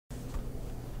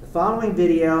following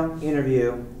video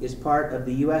interview is part of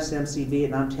the USMC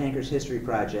Vietnam Tankers History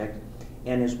Project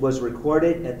and was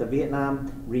recorded at the Vietnam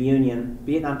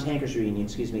Tankers Reunion,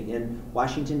 in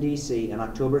Washington, D.C. on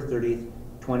October 30th,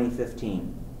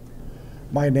 2015.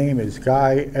 My name is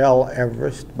Guy L.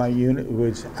 Everest. My unit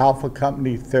was Alpha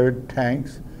Company 3rd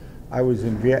Tanks. I was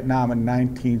in Vietnam in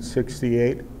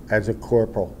 1968 as a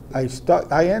corporal.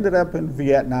 I ended up in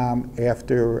Vietnam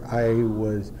after I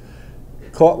was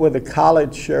caught with a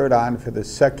collared shirt on for the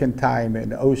second time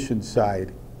in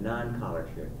Oceanside. Non-collared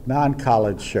shirt.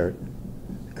 Non-collared shirt,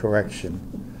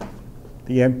 correction.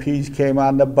 The MPs came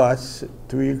on the bus at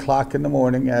 3 o'clock in the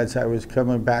morning as I was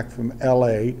coming back from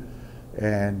LA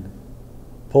and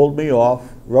pulled me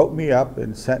off, wrote me up,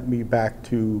 and sent me back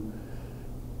to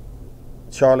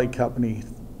Charlie Company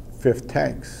 5th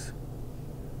Tanks.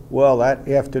 Well, that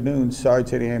afternoon,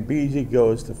 Sergeant Ambisi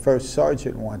goes, "The first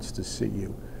sergeant wants to see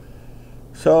you."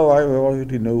 So I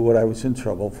already knew what I was in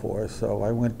trouble for, so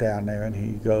I went down there and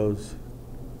he goes,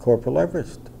 "Corporal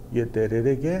Everest, you did it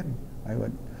again." I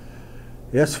went,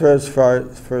 "Yes, First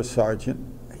Sergeant."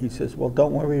 He says, "Well,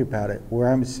 don't worry about it. Where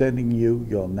I'm sending you,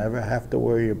 you'll never have to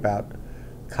worry about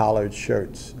collared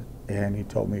shirts." And he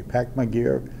told me, "Pack my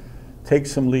gear, take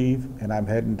some leave, and I'm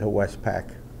heading to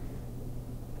Westpac."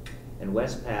 And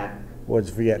Westpac was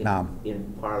Vietnam.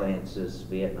 In parlance is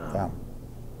Vietnam.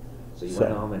 So you So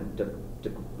went home and took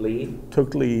leave?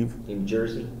 Took leave. In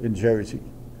Jersey? In Jersey.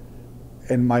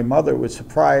 And my mother was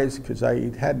surprised because I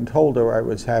hadn't told her I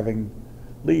was having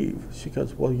leave. She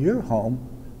goes, "Well, you're home.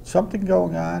 Something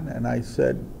going on?" And I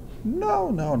said,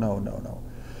 no.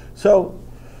 So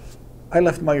I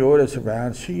left my orders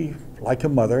around. She, like a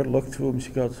mother, looked through them.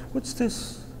 She goes, "What's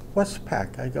this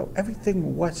Westpac?" I go,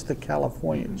 "Everything west of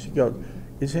California." She goes,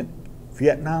 "Isn't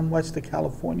Vietnam west of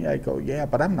California?" I go, "Yeah,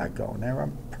 but I'm not going there.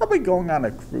 I'm probably going on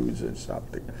a cruise or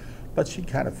something." But she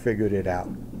kind of figured it out.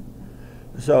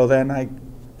 So then I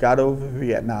got over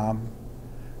Vietnam,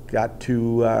 got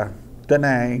to Da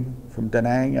Nang. From Da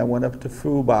Nang, I went up to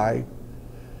Phu Bai.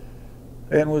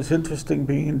 And it was interesting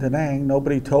being in Da Nang.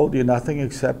 Nobody told you nothing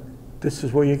except this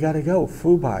is where you got to go,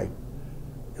 Phu Bai.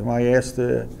 And when I asked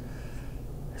the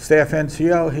staff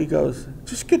NCO, he goes,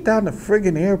 "Just get down to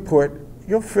friggin' airport.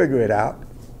 You'll figure it out.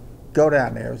 Go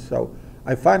down there." So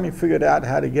I finally figured out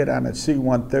how to get on a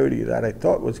C-130 that I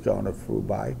thought was going to Phu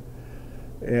Bai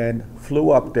and flew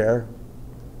up there.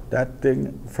 That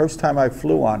thing, first time I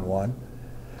flew on one,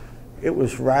 it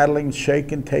was rattling,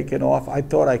 shaking, taking off. I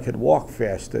thought I could walk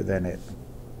faster than it.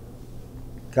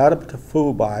 Got up to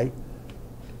Phu Bai,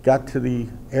 got to the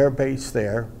air base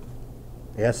there,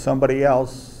 asked somebody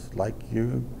else, like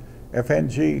you,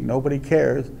 FNG, nobody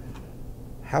cares,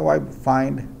 how I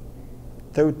find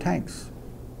 3rd Tanks.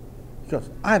 He goes,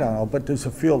 "I don't know, but there's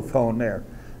a field phone there."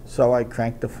 So I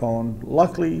cranked the phone.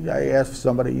 Luckily, I asked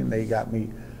somebody and they got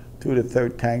me through the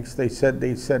 3rd Tanks. They said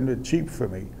they'd send a Jeep for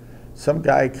me. Some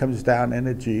guy comes down in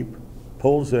a Jeep,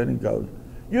 pulls in and goes,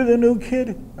 "You're the new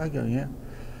kid?" I go, "Yeah."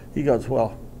 He goes,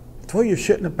 "Well, throw your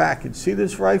shit in the back and see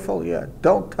this rifle? Yeah,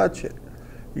 don't touch it."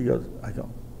 He goes, I go,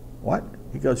 "What?"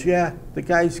 He goes, "Yeah, the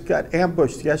guys got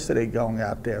ambushed yesterday going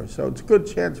out there, so it's a good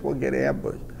chance we'll get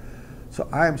ambushed." So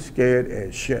I'm scared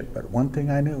as shit, but one thing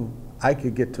I knew, I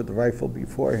could get to the rifle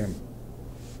before him.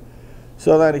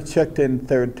 So then he checked in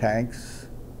 3rd Tanks.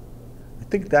 I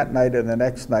think that night or the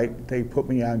next night, they put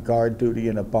me on guard duty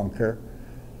in a bunker.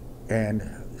 And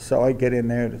so I get in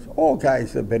there, all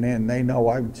guys have been in, they know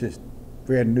I'm just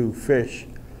brand new fish.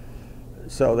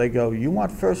 So they go, "You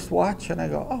want first watch?" And I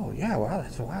go, "Oh yeah,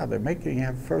 wow, they're making you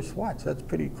have first watch, that's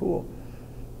pretty cool."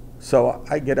 So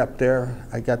I get up there,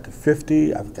 I got the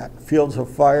 50, I've got fields of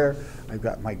fire, I've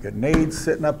got my grenades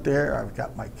sitting up there, I've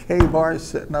got my K-bars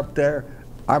sitting up there.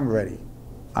 I'm ready.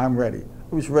 I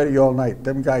was ready all night.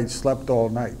 Them guys slept all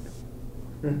night.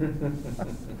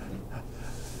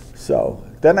 So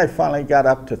then I finally got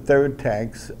up to 3rd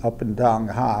Tanks up in Dong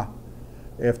Ha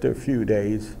after a few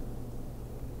days.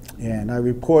 And I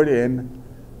report in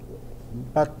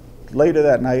about later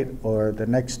that night or the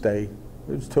next day,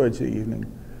 it was towards the evening,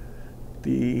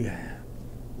 the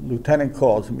lieutenant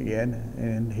calls me in,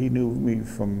 and he knew me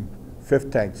from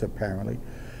 5th Tanks apparently.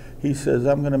 He says,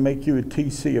 "I'm going to make you a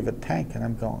TC of a tank." And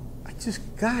I'm going, "I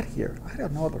just got here. I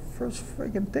don't know the first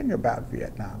friggin' thing about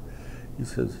Vietnam." He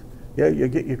says, "Yeah, you'll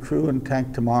get your crew and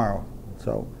tank tomorrow."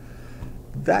 So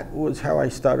that was how I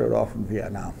started off in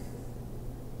Vietnam.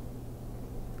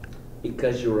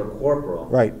 Because you were a corporal,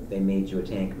 right? They made you a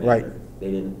tank commander. Right. They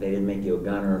didn't make you a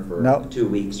gunner for nope. 2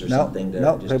 weeks or nope. something to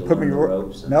nope. just They to put learn me the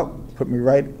ropes. Nope. Put me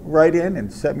right in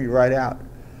and sent me right out.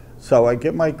 So I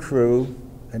get my crew,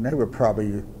 and they were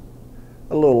probably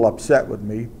a little upset with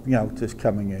me, you know, just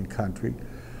coming in country.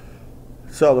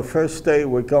 So the first day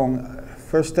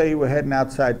we're heading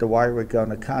outside the wire, we're going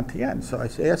to Cantillon. So I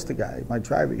asked the guy, my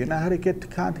driver, you know how to get to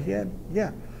Cantillon?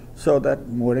 Yeah. So that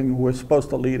morning we're supposed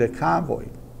to lead a convoy.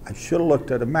 I should have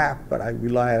looked at a map, but I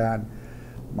relied on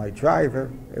my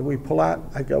driver, and we pull out.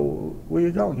 I go, where are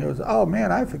you going? He goes, oh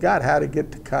man, I forgot how to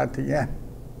get to Cantillon.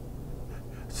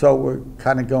 So we're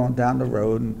kind of going down the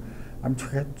road, and I'm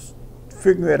trying to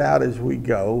figure it out as we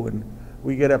go, and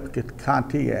we get up to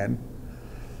Cantillon.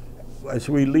 As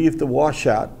we leave the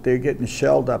washout, they're getting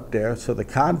shelled up there, so the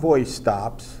convoy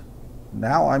stops.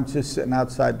 Now I'm just sitting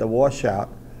outside the washout.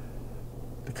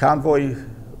 The convoy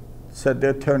said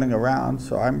they're turning around,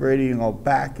 so I'm ready to go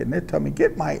back, and they're telling me,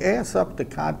 get my ass up to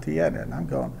Cantillon. And I'm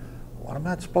going, well, I'm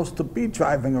not supposed to be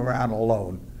driving around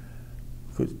alone,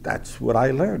 because that's what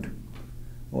I learned.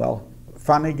 Well,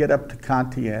 finally get up to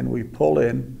Cantillon, we pull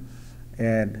in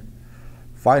and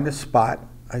find a spot.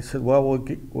 I said, well,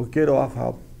 we'll get off.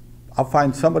 I'll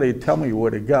find somebody to tell me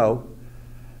where to go.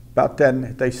 About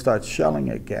then, they start shelling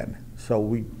again. So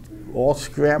we all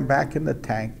scram back in the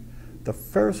tank. The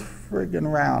first friggin'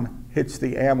 round hits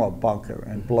the ammo bunker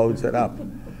and blows it up.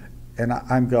 And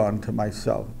I'm going to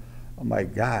myself, oh my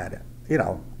God, you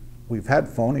know, we've had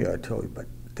phony artillery, but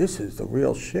this is the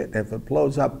real shit. If it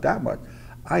blows up that much,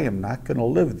 I am not gonna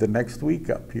live the next week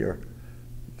up here,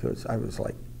 because I was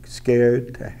like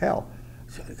scared to hell.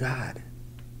 I said, God,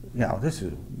 you know, this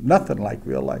is nothing like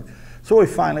real life. So I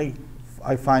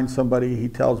find somebody, he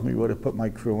tells me where to put my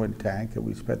crew in tank, and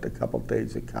we spent a couple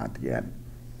days at Cantillon.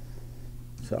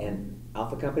 So. And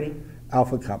Alpha Company?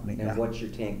 Alpha Company, and yeah. What's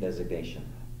your tank designation?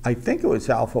 I think it was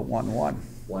Alpha 1-1.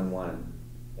 1-1.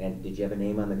 And did you have a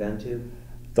name on the gun too?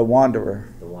 The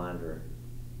Wanderer. The Wanderer.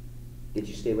 Did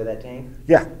you stay with that tank?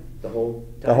 Yeah. The whole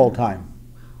time? The whole time.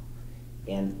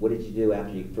 And what did you do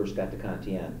after you first got to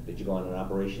Cantillon? Did you go on an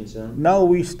operation soon? No,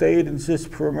 we stayed in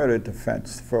just perimeter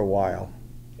defense for a while.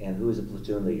 And who was the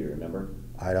platoon leader, remember?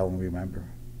 I don't remember.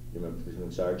 You remember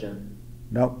platoon sergeant?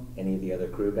 Nope. Any of the other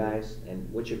crew guys? And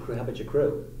what's your crew? How about your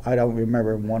crew? I don't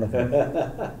remember one of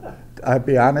them. I'll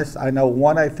be honest, I know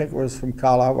one I think was from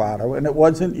Colorado, and it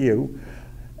wasn't you.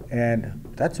 And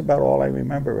that's about all I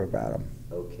remember about him.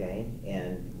 Okay,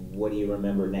 and what do you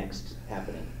remember next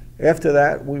happening? After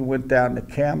that, we went down to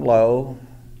Kamlo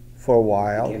for a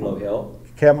while. Kamlo Hill?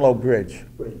 Kamlo Bridge.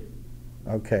 Bridge.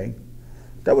 Okay.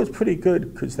 That was pretty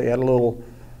good, because they had a little,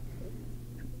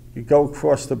 you go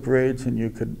across the bridge and you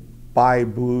could buy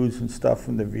booze and stuff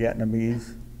from the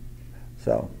Vietnamese.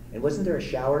 So. And wasn't there a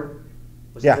shower?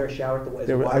 Was Yeah. there a shower at the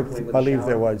I waterway with a believe shower?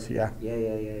 there was, yeah. Yeah.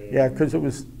 Yeah, because it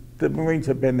was, the Marines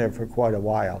have been there for quite a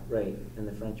while. Right, and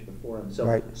the French before them. So,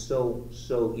 Right.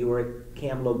 so you were at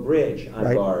Kamlo Bridge on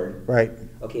Right. guard. Right.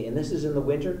 Okay, and this is in the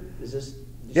winter? Is this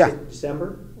Yeah.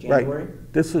 December, January?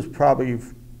 Right. This was probably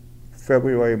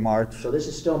February, March. So this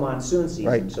is still monsoon season,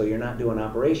 Right. so you're not doing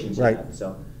operations Right. yet.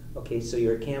 So, okay, so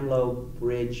you're at Kamlo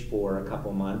Bridge for a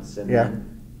couple months, and Yeah.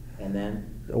 then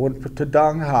I went to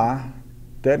Dong Ha.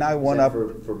 Then I is went that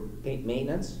up, for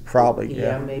maintenance? Probably, PM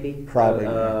yeah. maybe? Probably,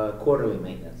 yeah. Quarterly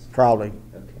maintenance. probably.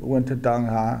 Okay. Went to Dong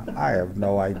Ha. I have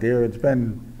no idea. It's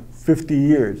been 50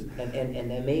 years. And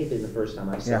that may have been the first time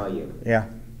I saw you. Yeah.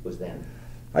 Was then.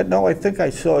 I think I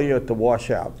saw you at the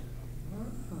washout.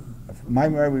 If my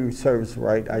memory serves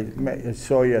right, I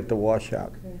saw you at the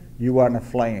washout. Okay. You were on a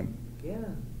flame. Yeah.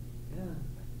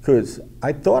 Because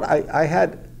I thought I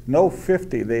had no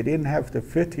 50. They didn't have the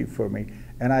 50 for me.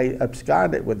 And I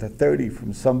absconded with a 30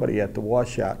 from somebody at the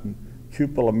washout and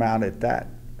cupola mounted that.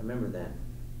 I remember that.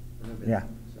 Yeah.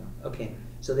 So, okay.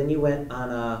 So then you went on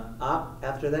a op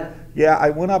after that? Yeah, I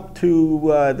went up to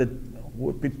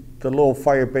the little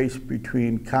fire base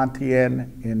between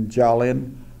Cantillon and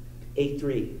Jolin.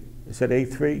 A3. Is it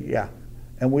A3? Yeah.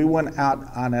 And we went out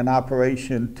on an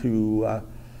operation to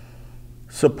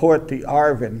support the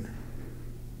Arvin.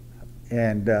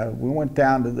 And we went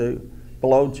down to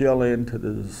below Jolin to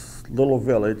this little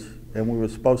village, and we were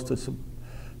supposed to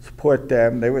support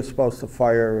them. They were supposed to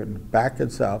fire and back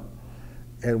us up,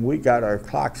 and we got our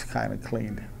clocks kind of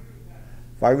cleaned.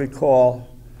 If I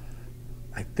recall,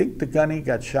 I think the gunny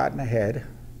got shot in the head.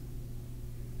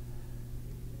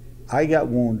 I got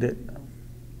wounded,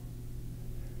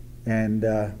 and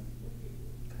the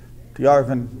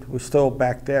Arvin was still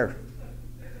back there.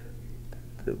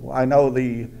 I know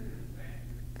the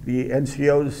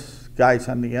NCOs, guys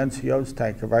on the NCO's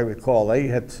tank, if I recall, they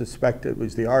had suspected it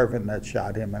was the Arvin that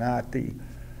shot him and not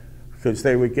because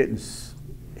they were getting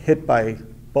hit by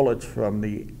bullets from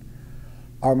the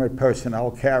armored personnel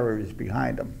carriers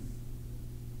behind him.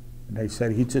 And they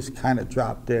said he just kind of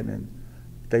dropped in and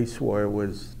they swore it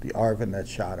was the ARVN that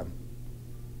shot him.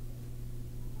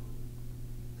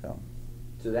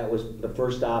 So that was the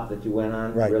first stop that you went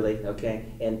on, right. Really? Okay.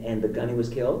 And the gunny was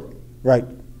killed? Right.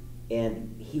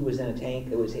 And he was in a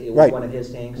tank? It was right. one of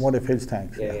his tanks? One of his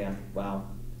tanks, yeah. Wow.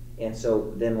 And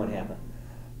so then what happened?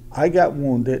 I got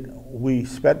wounded. We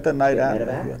spent the night out.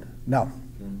 Medevac? No.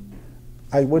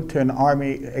 I went to an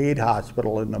Army aid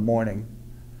hospital in the morning.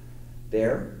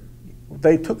 There?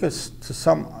 They took us to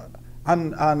some,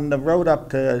 on the road up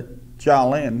to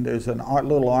Jolin, there's a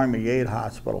little Army aid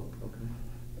hospital.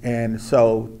 And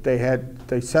so they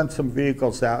sent some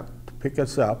vehicles out to pick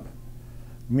us up.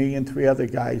 Me and 3 other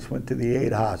guys went to the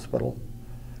aid hospital.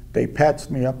 They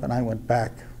patched me up and I went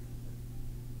back.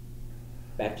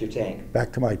 Back to your tank?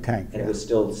 Back to my tank, And it was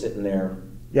still sitting there?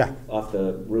 Yeah. Off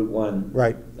the Route 1?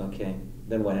 Right. Okay.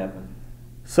 Then what happened?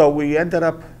 So we ended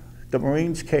up, the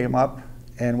Marines came up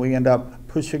and we ended up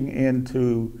pushing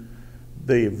into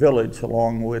the village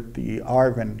along with the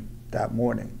ARVN that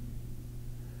morning.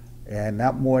 And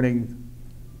that morning,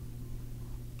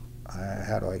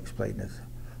 how do I explain this?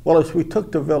 Well, as we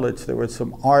took the village, there was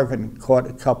some ARVN caught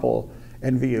a couple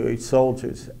NVA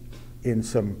soldiers in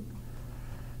some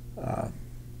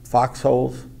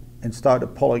foxholes and started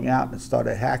pulling out and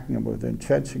started hacking them with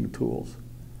entrenching tools.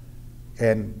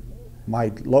 And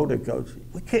my loader goes,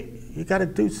 you got to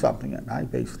do something. And I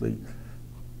basically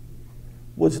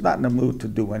was not in the mood to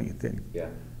do anything. Yeah.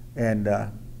 And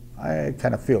I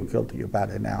kind of feel guilty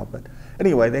about it now, but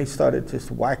anyway, they started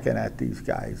just whacking at these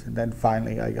guys, and then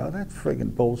finally I go, that's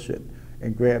friggin' bullshit,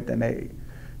 and grabbed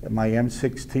my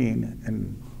M16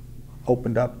 and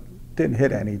opened up, didn't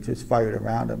hit any, just fired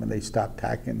around them, and they stopped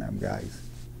attacking them guys.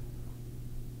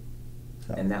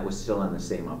 So. And that was still on the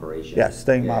same operation? Yeah,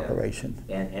 same operation.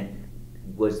 And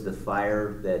was the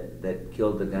fire that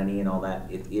killed the gunny and all that,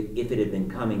 if it had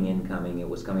been incoming, it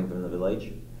was coming from the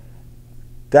village?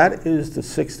 That is the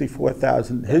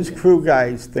 64,000. His crew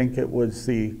guys think it was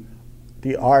the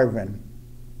ARVN.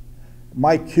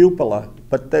 My cupola,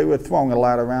 but they were throwing a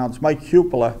lot of rounds. My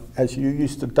cupola, as you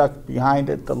used to duck behind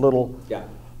it, the little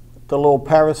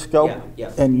periscope,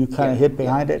 and you kind of hit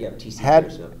behind it,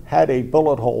 had a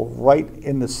bullet hole right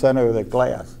in the center of the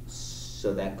glass.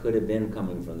 So that could have been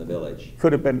coming from the village?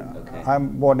 Could have been. Okay.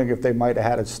 I'm wondering if they might have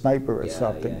had a sniper or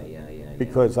something. Yeah.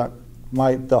 Because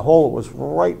the hole was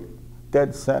right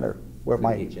dead center where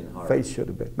my face should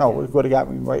have been. No, it would have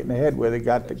got me right in the head where they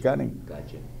got the gunning.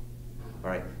 Gotcha. All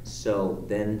right. So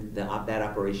then that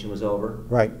operation was over?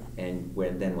 Right. And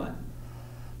then what?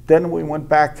 Then we went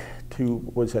back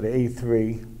to, was it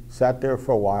A3, sat there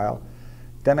for a while.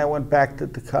 Then I went back to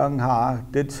Kung Ha,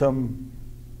 did some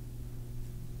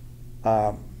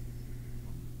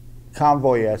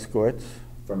convoy escorts.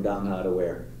 From Dong Ha to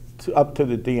where? Up to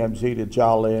the DMZ, to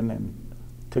Jolin and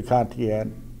to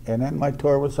Cantien. And then my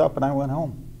tour was up and I went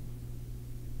home.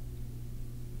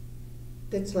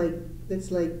 That's like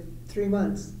 3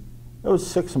 months. It was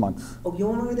 6 months. Oh, you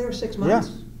only were there 6 months?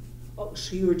 Yeah. Oh,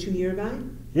 so you were a 2-year guy?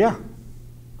 Yeah.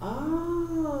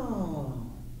 Oh,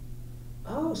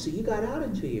 so you got out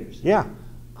in 2 years? Yeah.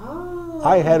 Oh.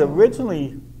 I had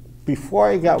originally, before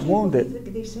I got wounded.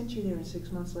 They sent you there in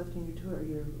 6 months left in your tour.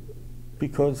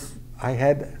 Because I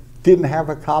didn't have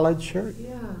a collared shirt.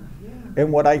 Yeah.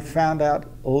 And what I found out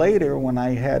later when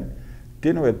I had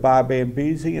dinner with Bob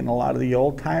Ambisi and a lot of the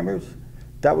old timers,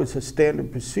 that was a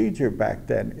standard procedure back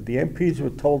then. The MPs were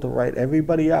told to write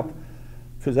everybody up.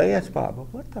 Because I asked Bob,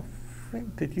 what the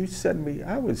frick did you send me?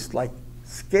 I was like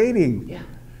skating. Yeah.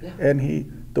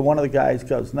 And one of the guys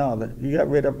goes, no, you got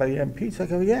rid of by the MPs. I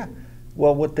go, yeah.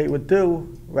 Well, what they would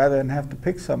do, rather than have to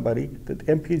pick somebody, the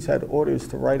MPs had orders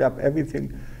to write up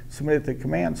everything submitted to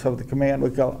command, so the command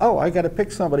would go, oh, I got to pick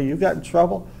somebody, you got in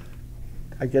trouble.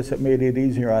 I guess it made it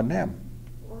easier on them.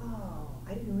 Wow,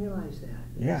 I didn't realize that.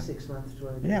 Yeah. 6 months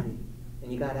tour. Yeah. And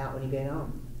you got out when you came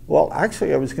home? Well,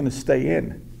 actually, I was going to stay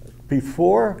in.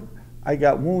 Before I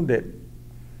got wounded,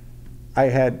 I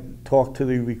had talked to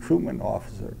the recruitment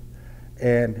officer,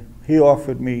 and he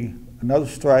offered me another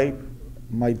stripe.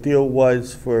 My deal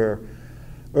was for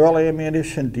early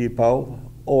ammunition depot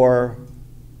or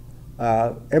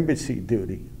embassy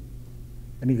duty.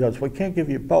 And he goes, we can't give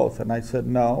you both. And I said,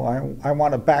 no, I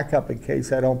want to back up in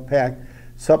case I don't pack.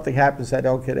 Something happens, I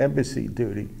don't get embassy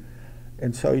duty.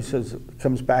 And so he says,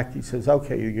 comes back, he says,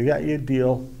 okay, you got your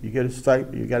deal, you get a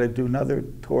stripe, you got to do another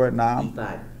tour of Nam.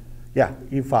 E5. Yeah,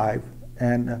 E5.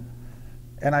 And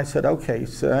I said, okay.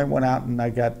 So I went out and I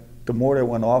got, the mortar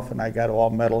went off and I got all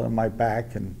metal in my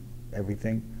back and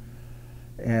everything.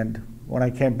 And when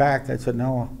I came back, I said,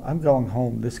 no, I'm going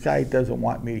home. This guy doesn't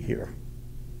want me here.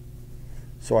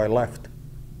 So I left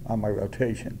on my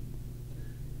rotation.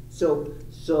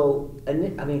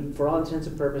 I mean, for all intents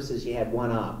and purposes, you had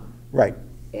one op. Right.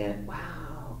 And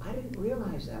wow, I didn't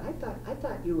realize that. I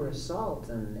thought you were assault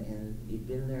and you'd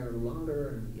been there longer.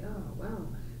 And yeah, wow.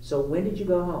 So when did you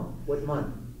go home? What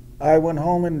month? I went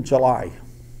home in July.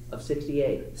 Of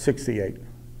 68. 68.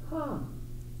 Huh.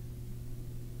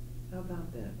 How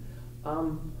about that?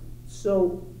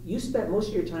 So you spent most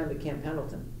of your time at Camp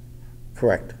Pendleton.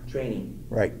 Correct. Training.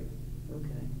 Right. Okay.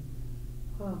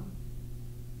 Huh.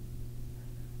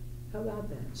 How about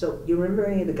that? So, do you remember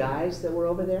any of the guys that were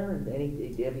over there? And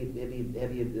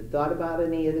have you thought about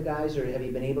any of the guys, or have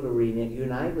you been able to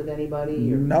reunite with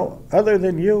anybody? Or? No, other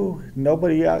than you,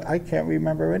 nobody. I can't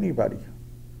remember anybody.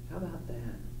 How about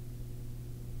that?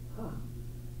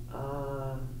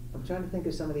 Huh. I'm trying to think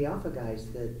of some of the Alpha guys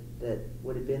that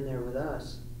would have been there with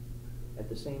us at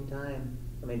the same time.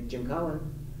 I mean, Jim Cullen.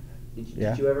 Did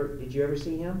you ever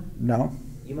see him? No.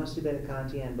 You must have been at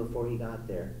Contian before he got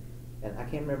there. And I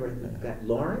can't remember,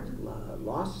 Laurent?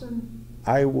 Lawson?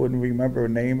 I wouldn't remember a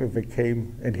name if it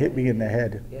came and hit me in the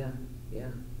head. Yeah.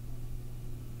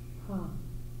 Huh.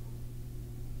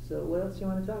 So what else do you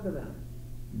want to talk about?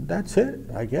 That's it,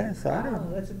 I guess. I don't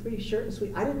know. That's a pretty short and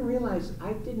sweet. I did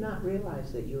not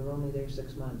realize that you were only there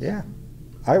 6 months. Yeah.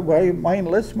 My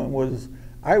enlistment was,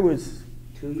 I was...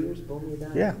 2 years, boom, you're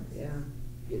done. Yeah. Yeah.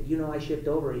 You know, I shipped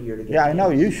over a year to get Yeah, I know.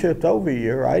 tanks. You shipped over a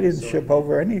year. I didn't ship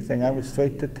over anything. I was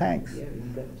straight to tanks. Yeah, you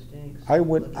got to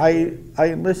tanks. I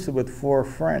enlisted with 4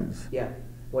 friends. Yeah.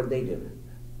 What did they do?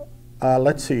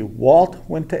 Let's see. Walt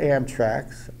went to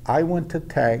Amtrak's. I went to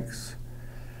tanks.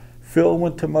 Phil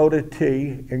went to Motor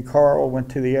T, and Carl went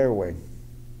to the Air Wing.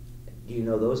 Do you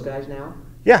know those guys now?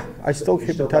 Yeah, I still You're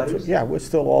keep still in touch buddies? with. Yeah, we're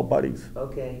still all buddies.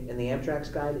 Okay. And the Amtrak's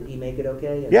guy, did he make it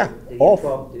okay? Yeah, Did he all.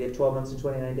 have 12 months and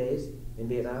 29 days in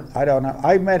Vietnam? I don't know.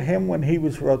 I met him when he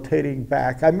was rotating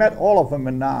back. I met all of them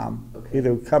in Nam, Okay.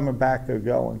 either coming back or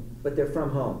going. But they're from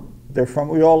home.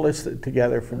 We all listed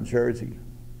together from Jersey.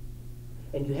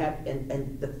 And you had,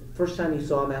 and the first time you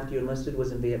saw him after you enlisted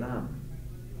was in Vietnam.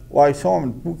 Well, I saw him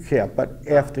in boot camp, but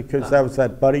after, because that was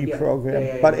that buddy Yeah, program.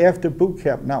 yeah. But after boot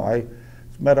camp, no, I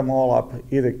met them all up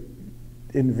either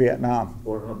in Vietnam.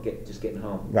 Or just getting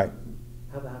home. Right.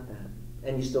 How about that?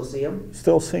 And you still see them?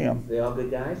 Still see them. They all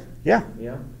good guys? Yeah.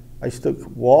 Yeah.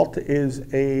 Walt is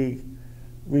a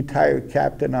retired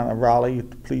captain on a Raleigh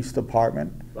Police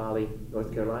Department. Raleigh,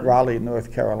 North Carolina? Raleigh,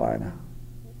 North Carolina.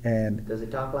 And Does he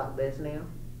talk like this now?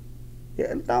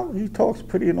 yeah, no, he talks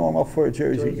pretty normal for a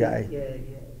Jersey guy. Yeah.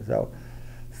 So,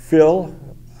 Phil,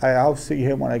 I'll see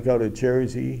him when I go to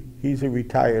Jersey. He's a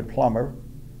retired plumber.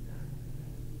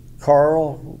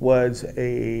 Carl was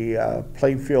a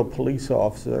Plainfield police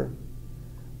officer.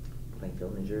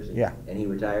 Plainfield, New Jersey? Yeah. And he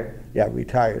retired? Yeah,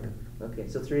 retired. Okay,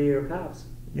 so 3-year cops.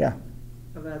 Yeah,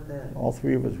 How about that? all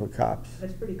 3 of us were cops.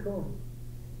 That's pretty cool.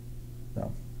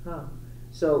 So, Huh.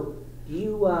 So, do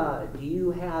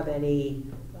you have any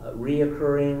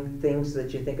reoccurring things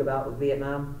that you think about with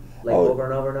Vietnam? Like over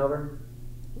and over and over?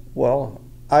 well,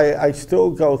 I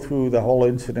still go through the whole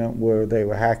incident where they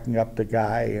were hacking up the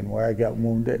guy and where I got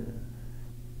wounded.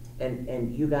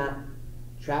 And you got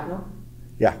shrapnel?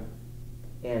 Yeah.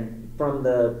 And from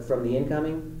the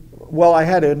incoming? Well, I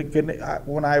had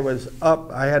when I was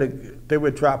up, they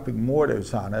were dropping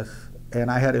mortars on us, and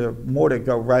I had a mortar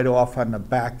go right off on the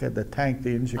back of the tank, the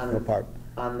engine compartment.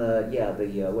 On the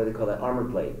what do they call that, armor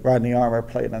plate? Right on the armor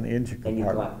plate on the engine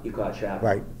compartment. And you caught shrapnel?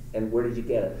 Right. And where did you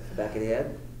get it? The back of the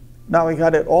head? No, I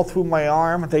got it all through my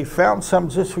arm. They found some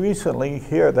just recently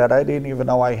here that I didn't even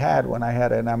know I had when I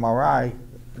had an MRI.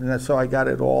 And so I got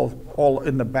it all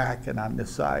in the back and on this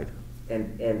side.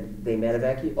 And they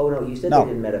medevac you? Oh no, you said No.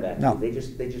 they didn't medevac No. you. They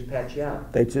just patched you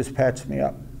up. They just patched me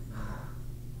up.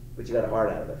 But you got a heart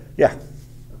out of it. Yeah.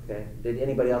 Okay. Did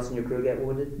anybody else in your crew get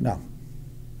wounded? No.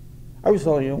 I was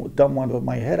the only dumb one with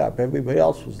my head up. Everybody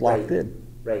else was locked Right. in.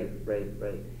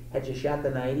 Right. Had you shot the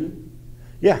 90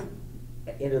 Yeah.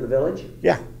 into the village?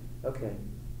 Yeah. Okay.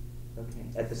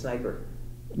 At the sniper?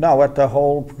 No, at the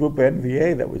whole group of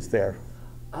NVA that was there.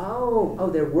 Oh,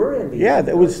 there were NVA. Yeah,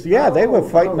 there was. Yeah, they were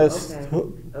fighting us.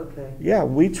 Okay. Yeah,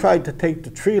 we tried to take the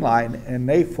tree line, and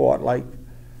they fought like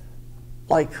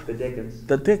The Dickens.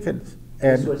 the Dickens.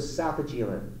 This And was south of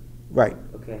Geelin. right,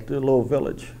 Okay. the little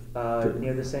village.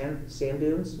 Near the sand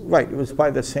dunes? Right, it was by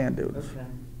the sand dunes. Okay.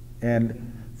 And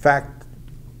in fact,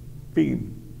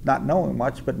 being not knowing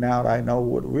much, but now I know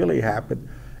what really happened.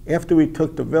 After we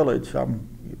took the village, I'm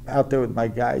out there with my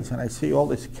guys, and I see all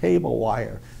this cable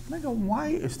wire. And I go, why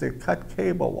is there cut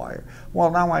cable wire?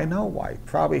 Well, now I know why.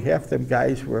 Probably half them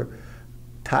guys were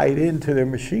tied into their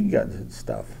machine guns and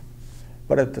stuff.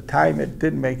 But at the time, it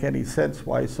didn't make any sense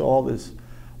why I saw all this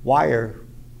wire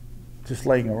just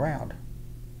laying around.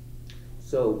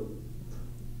 So,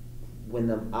 when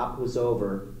the op was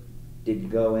over, did you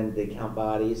go in, they count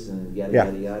bodies and yada, Yeah.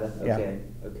 yada, yada? Yeah. Okay,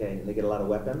 okay. And they get a lot of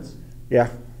weapons? Yeah,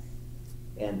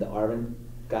 And the ARVN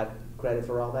got credit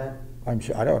for all that? I'm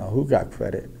sure. I don't know who got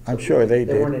credit. I'm sure they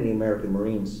There weren't did. any American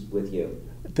Marines with you?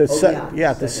 The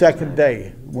the second time.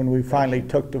 day when we finally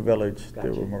Gotcha. took the village, there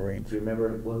Gotcha. were Marines. Do you remember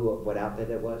what outfit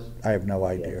it was? I have no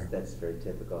Yeah, idea. that's very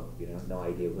typical. You know, no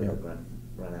idea who Yeah. the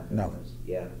run after No. was.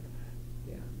 Yeah,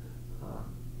 yeah. Huh.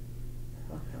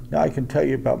 Huh. Now I can tell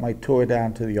you about my tour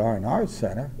down to the R&R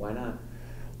Center. Why not?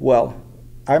 Well,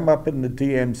 I'm up in the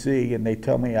DMZ and they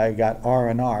tell me I got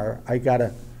R&R. I got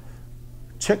to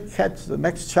catch the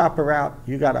next chopper out.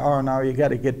 You got R&R. You got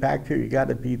to get back here. You got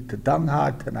to be to Dung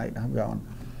Ha tonight. I'm going,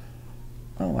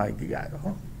 oh my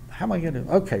God, how am I going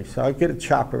to? Okay, so I get a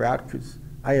chopper out because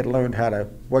I had learned how to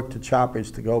work the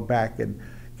choppers to go back and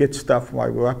get stuff while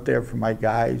we were up there for my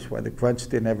guys, while the grunts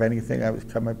didn't have anything. I was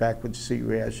coming back with sea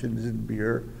rations and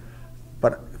beer.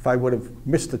 But if I would have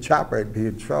missed the chopper, I'd be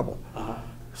in trouble.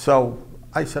 So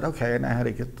I said, okay, and I had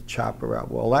to get the chopper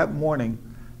out. Well, that morning,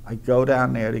 I go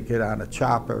down there to get on a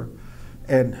chopper,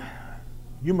 and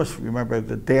you must remember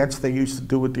the dance they used to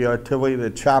do with the artillery.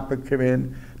 The chopper come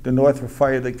in, the North would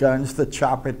fire the guns, the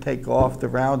chopper take off, the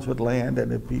rounds would land,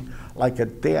 and it'd be like a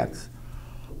dance.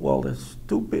 Well, the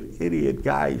stupid idiot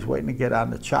guys waiting to get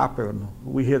on the chopper, and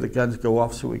we hear the guns go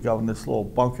off, so we go in this little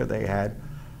bunker they had.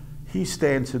 He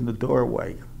stands in the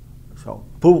doorway. So,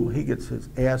 boom, he gets his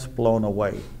ass blown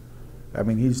away. I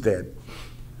mean, he's dead.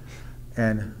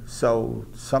 And so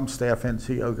some staff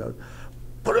NCO goes,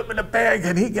 put him in a bag,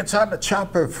 and he gets on the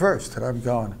chopper first. And I'm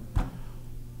going,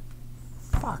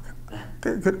 fuck.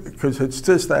 Because it's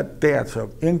just that dance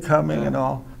of incoming and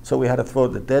all. So we had to throw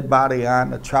the dead body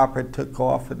on, the chopper took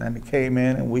off, and then it came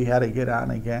in, and we had to get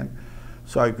on again.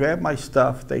 So I grabbed my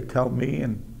stuff, they tell me,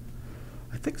 and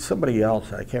I think somebody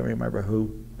else, I can't remember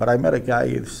who, but I met a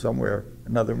guy somewhere,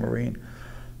 another Marine,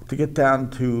 to get down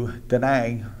to Da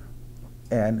Nang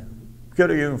and get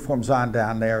our uniforms on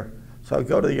down there. So I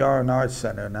go to the R&R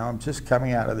Center. Now I'm just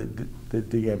coming out of the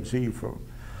DMZ for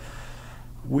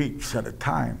weeks at a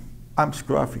time. I'm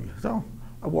scruffy. So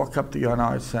I walk up to the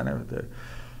R&R Center. The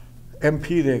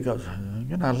MP there goes,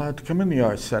 you're not allowed to come in the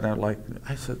R Center. Like,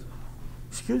 I said,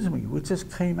 excuse me, we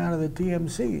just came out of the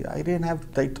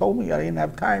DMZ. They told me I didn't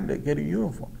have time to get a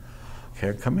uniform.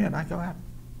 Can't come in. I go,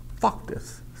 fuck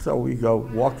this. So we go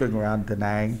walking around Da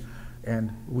Nang,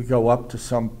 and we go up to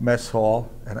some mess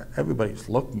hall, and everybody's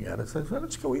looking at us. I said,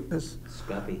 let's go eat in this.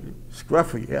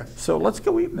 Scruffy, yeah. So let's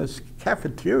go eat in this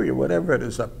cafeteria, whatever it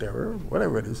is up there, or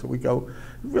whatever it is. So we go,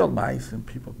 real nice, and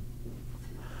people.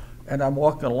 And I'm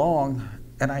walking along,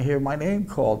 and I hear my name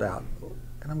called out.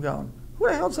 And I'm going, who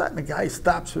the hell's that? And the guy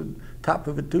stops at the top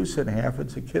of a deuce and a half.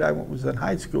 It's a kid I was in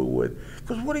high school with. He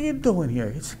goes, what are you doing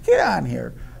here? He said, get on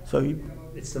here. So he.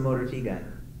 It's the motor T guy.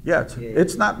 Yeah,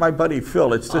 it's not my buddy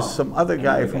Phil. It's just some other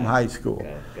guy from high school. Got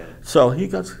it. So he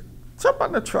goes, jump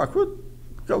on the truck. We'll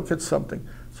go get something.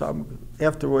 So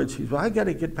afterwards, he's, well, I got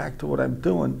to get back to what I'm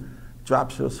doing.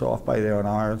 Drops us off by there on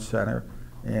Iron Center.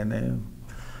 And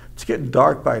it's getting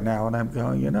dark by now. And I'm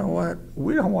going, you know what?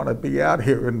 We don't want to be out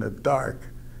here in the dark.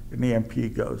 And the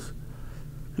MP goes,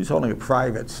 he's only a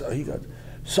private. So he goes,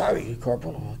 sorry,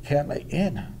 Corporal, I can't let you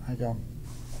in. I go,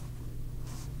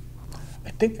 I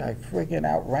think I friggin'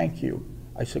 outrank you.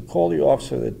 I said, call the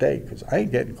officer of the day, because I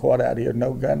ain't getting caught out here,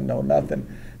 no gun, no nothing,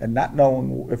 and not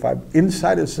knowing if I'm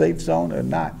inside a safe zone or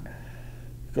not.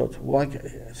 He goes, well,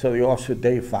 so the officer of the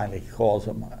day finally calls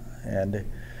him, and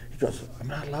he goes, I'm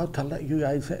not allowed to let you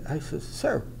guys in. I said,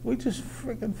 sir, we just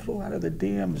friggin' flew out of the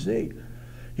DMZ.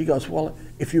 He goes, well,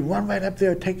 if you run right up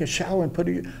there, take a shower and put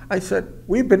it. I said,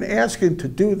 we've been asking to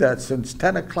do that since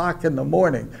 10 o'clock in the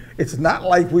morning. It's not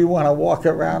like we want to walk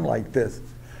around like this.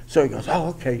 So he goes, oh,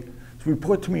 okay. So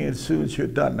report to me as soon as you're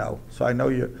done now. So I know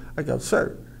you. I go,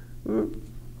 sir, we're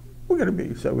going to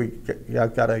be. So we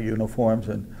got our uniforms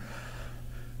and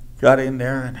got in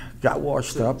there and got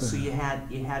washed up. So you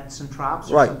had some trops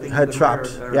or right, something? Right, had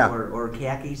trops, yeah. Or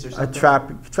khakis or something?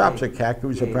 Trops or khaki. It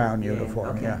was a brown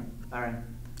uniform, okay. yeah. All right.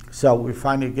 So we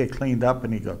finally get cleaned up,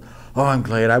 and he goes, oh, I'm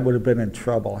glad. I would have been in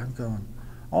trouble. I'm going,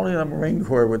 only the Marine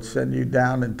Corps would send you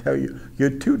down and tell you, you're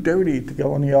too dirty to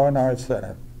go in the R&R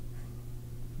Center.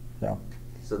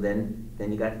 So then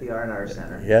you got to the R&R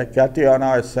Center. Yeah, got the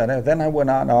R&R Center. Then I went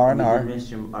on R&R. You didn't miss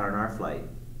your R&R flight?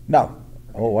 No.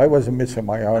 Oh, I wasn't missing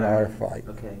my R&R flight.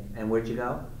 Okay. And where'd you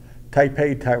go?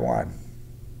 Taipei, Taiwan.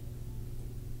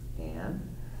 And?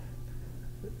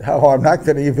 Oh, I'm not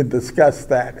going to even discuss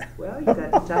that. Well, you got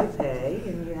to Taipei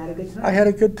and you had a good time. I had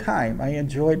a good time. I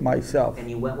enjoyed myself. And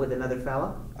you went with another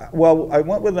fella? Well, I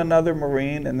went with another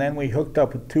Marine, and then we hooked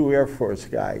up with 2 Air Force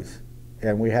guys,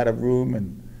 and we had a room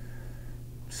in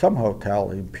some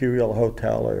hotel, Imperial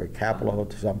Hotel or Capitol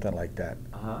Hotel, something like that.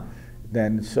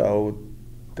 Then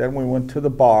we went to the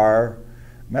bar,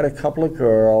 met a couple of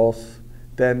girls.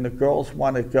 Then the girls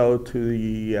wanted to go to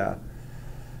the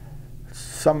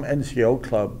some NCO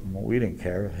club. Well, we didn't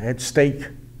care. It had steak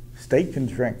and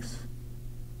drinks.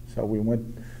 So we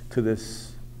went to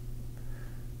this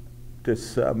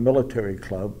military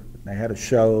club. They had a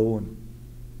show, and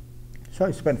so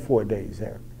I spent 4 days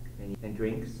there. And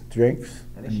drinks? Drinks.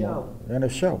 And a show. And a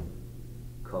show.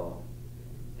 Cool.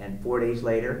 And 4 days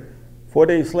later? 4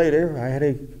 days later, I had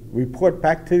to report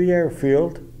back to the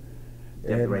airfield. You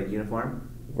have the right uniform?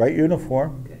 Right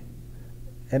uniform. Okay.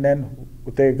 And then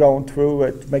they're going through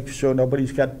it, making sure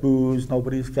nobody's got booze,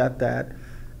 nobody's got that.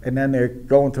 And then they're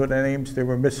going through the names. They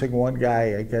were missing one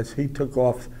guy. I guess he took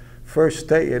off. First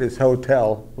day at his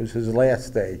hotel was his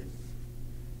last day.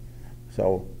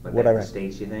 So whatever. Back to the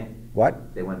States, you think?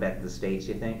 What? They went back to the States,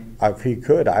 you think? If he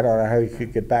could. I don't know how he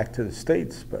could get back to the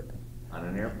States, but. On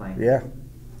an airplane. Yeah.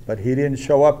 But he didn't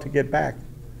show up to get back.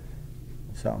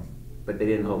 So. But they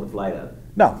didn't hold the flight up?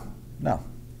 No, no.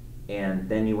 And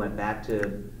then you went back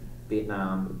to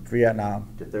Vietnam. Vietnam.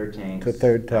 To 3rd Tanks. To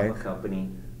 3rd Tank. Company.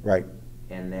 Right.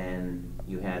 And then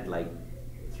you had like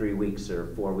 3 weeks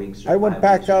or 4 weeks. Or I went 5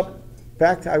 back weeks or up.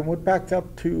 I went back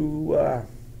up to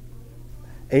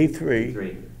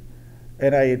A3,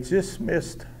 and I had just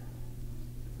missed.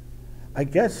 I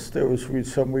guess there was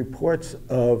some reports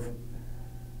of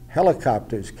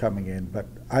helicopters coming in, but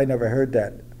I never heard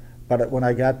that. But when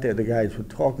I got there, the guys would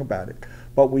talk about it.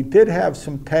 But we did have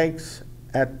some tanks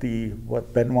at the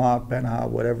Benoit,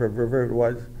 whatever river it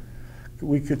was.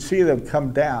 We could see them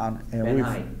come down, and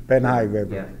Ben-Hai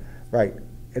River, yeah. Right.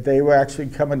 They were actually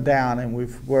coming down, and we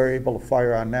were able to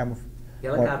fire on them.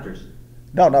 Helicopters?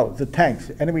 No, the tanks.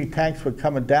 Enemy tanks were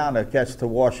coming down, I guess, to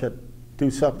wash it,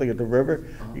 do something at the river.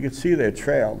 You could see their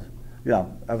trails,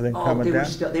 everything coming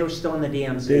down. They were still in the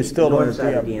DMZ. They were still in the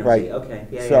DMZ. Right. Okay.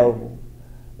 Yeah, so,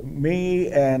 me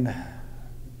and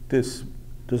this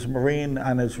Marine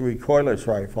on his recoilless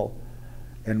rifle,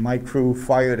 and my crew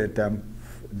fired at them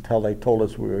until they told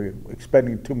us we were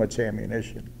expending too much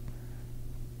ammunition.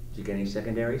 Did you get any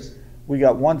secondaries? We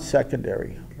got 1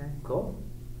 secondary. Okay, cool.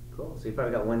 So you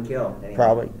probably got 1 kill. Anyway.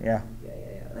 Probably, yeah. Yeah.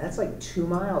 That's like 2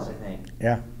 miles, I think.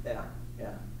 Yeah. Yeah.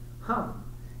 Huh.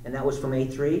 And that was from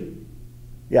A3?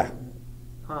 Yeah.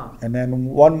 Huh. And then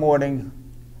one morning,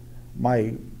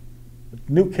 my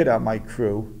new kid on my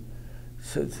crew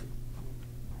says,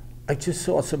 I just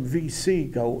saw some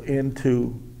VC go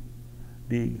into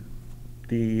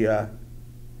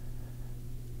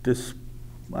this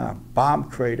bomb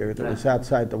crater that was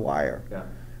outside the wire. Yeah.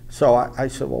 So I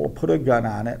said, well, we'll put a gun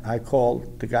on it. I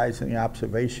called the guys in the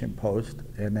observation post,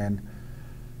 and then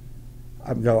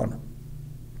I'm going,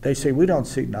 they say, we don't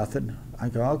see nothing. I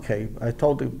go, okay. I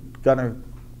told the gunner,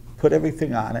 put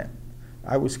everything on it.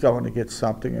 I was going to get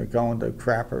something, or going to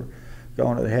crapper,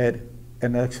 going to the head,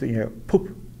 and the next thing you hear,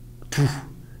 poop, poof,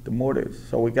 the mortars.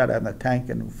 So we got on the tank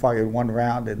and fired 1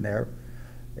 round in there,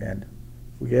 and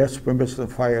we asked permission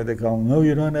to fire. They're going, no,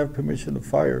 you don't have permission to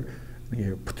fire. And you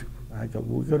hear, I go,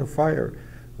 we're going to fire.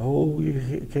 Oh,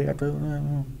 you can't.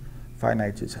 Fire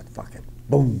night just said, fuck it.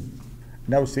 Boom.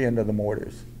 And that was the end of the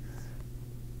mortars.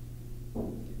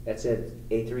 That's it,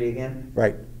 A3 again?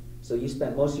 Right. So you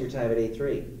spent most of your time at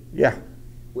A3? Yeah.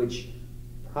 Which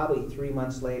probably 3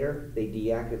 months later, they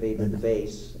deactivated the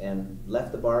base and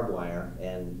left the barbed wire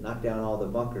and knocked down all the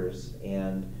bunkers,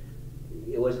 and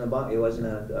it wasn't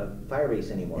a fire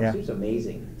base anymore. Yeah. It seems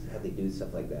amazing how they do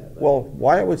stuff like that. But. Well,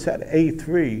 while I was at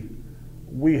A3,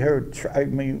 we heard, I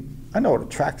know what a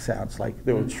track sounds like.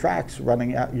 There were tracks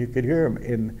running out. You could hear them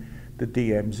in the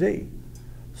DMZ.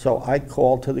 So I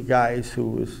called to the guys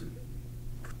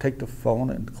take the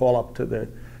phone and call up to the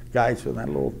guys with that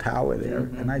little tower there.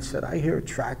 And I said, I hear a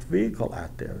tracked vehicle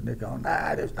out there. And they're going,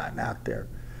 nah, there's nothing out there.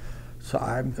 So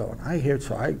I'm going,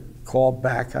 so I called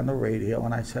back on the radio,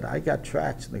 and I said, I got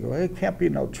tracks. And they go, it can't be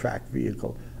no tracked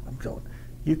vehicle. I'm going,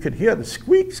 you could hear the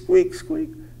squeak, squeak, squeak.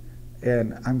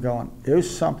 And I'm going, there's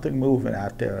something moving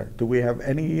out there. Do we have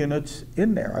any units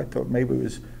in there? I thought maybe it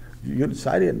was units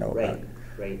I didn't know about.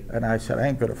 Right. And I said, I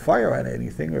ain't going to fire on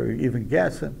anything or even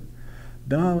guess it.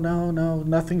 No,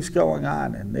 nothing's going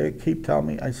on. And they keep telling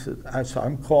me, so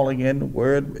I'm calling in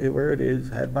where it is,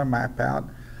 had my map out.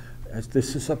 As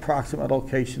this is approximate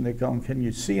location, they're going, can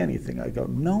you see anything? I go,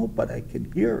 no, but I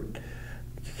can hear it.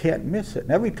 You can't miss it.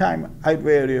 And every time I'd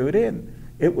radio it in,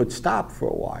 it would stop for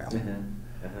a while.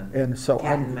 And so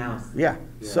Cat and mouse. Yeah.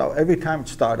 So every time it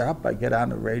started up, I get on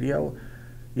the radio,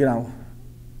 you know,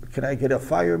 can I get a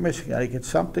fire mission? Can I get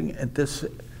something at this?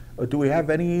 Or do we have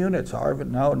any units?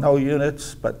 No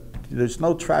units, but there's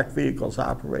no tracked vehicles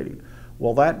operating.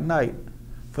 Well, that night,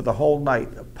 for the whole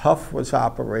night, Puff was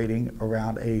operating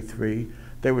around A3.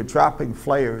 They were dropping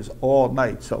flares all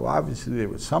night, so obviously there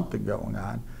was something going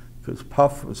on because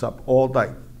Puff was up all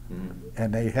night,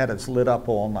 and they had us lit up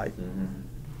all night. You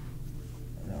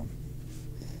know.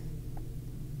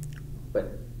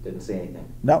 But didn't say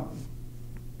anything. No.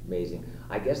 Amazing.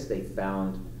 I guess they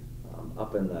found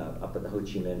up at the Ho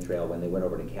Chi Minh Trail when they went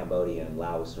over to Cambodia and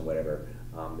Laos and whatever.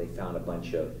 They found a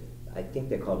bunch of, I think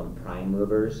they called them prime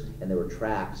movers, and there were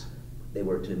tracks. They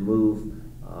were to move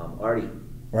arty.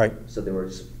 Right. So they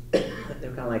were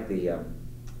kind of like the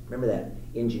remember that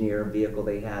engineer vehicle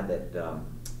they had that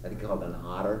I think called an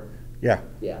Otter. Yeah.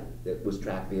 Yeah, that was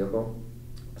track vehicle.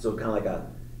 So kind of like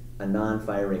a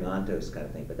non-firing Ontos kind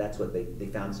of thing. But that's what they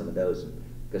found some of those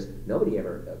because nobody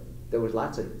ever. There was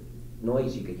lots of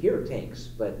noise you could hear tanks,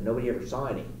 but nobody ever saw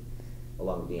any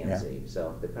along the DMZ. Yeah.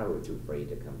 So they probably were too afraid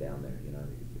to come down there. You know,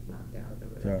 they could get knocked out. Or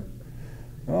whatever.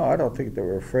 Yeah. Well, I don't think they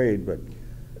were afraid, but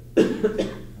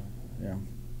yeah.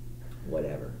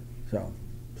 Whatever.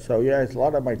 So yeah, a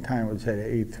lot of my time was at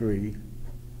A3.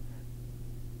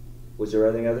 Was there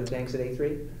any other tanks at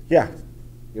A3? Yeah.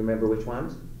 You remember which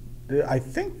ones? I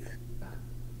think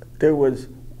there was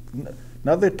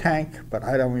another tank, but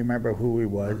I don't remember who he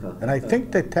was. And I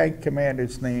think the tank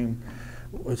commander's name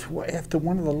was after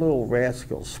one of the little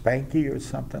rascals, Spanky or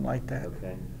something like that.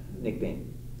 Okay.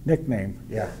 Nickname. Nickname,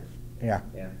 yeah. Yeah.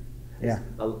 Yeah. Yeah.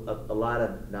 A lot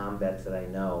of non-vets that I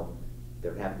know,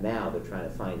 they're trying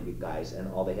to find good guys,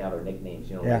 and all they have are nicknames,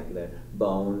 you know, yeah. like the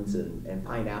Bones and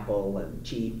Pineapple and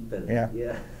Cheap and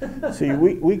yeah. See,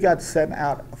 we got sent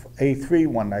out A3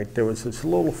 one night. There was this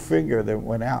little finger that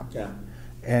went out,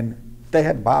 and they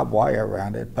had barbed wire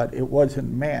around it, but it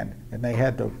wasn't manned, and they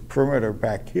had the perimeter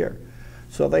back here.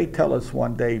 So they tell us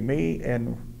one day, me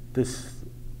and this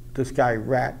guy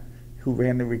Rat, who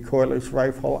ran the recoilless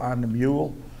rifle on the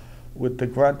mule with the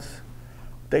grunts,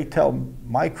 they tell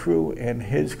my crew and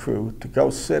his crew to go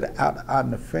sit out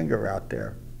on the finger out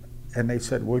there. And they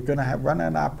said, we're going to run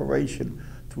an operation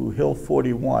through Hill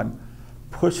 41,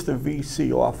 push the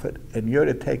VC off it, and you're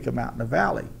to take them out in the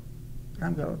valley. And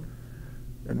I'm going,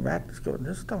 and Rat's going,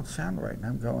 this don't sound right. And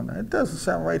I'm going, it doesn't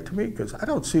sound right to me because I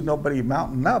don't see nobody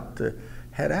mounting up to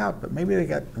head out, but maybe they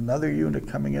got another unit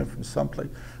coming in from someplace.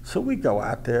 So we go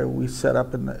out there, we set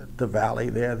up in the valley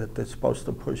there that they're supposed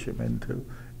to push him into.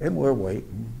 And we're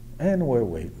waiting, and we're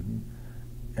waiting.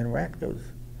 And Rat goes,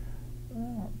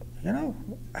 oh, you know,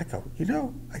 I go, you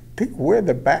know, I think we're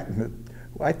the bat,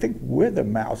 I think we're the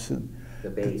mouse. And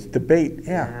the bait. The bait,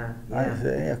 yeah. I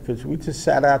said, yeah, because we just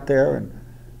sat out there and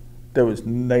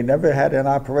they never had an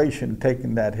operation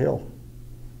taking that hill.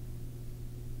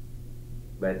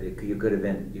 But you could have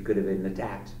been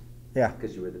attacked. Yeah.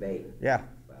 Because you were the bait. Yeah.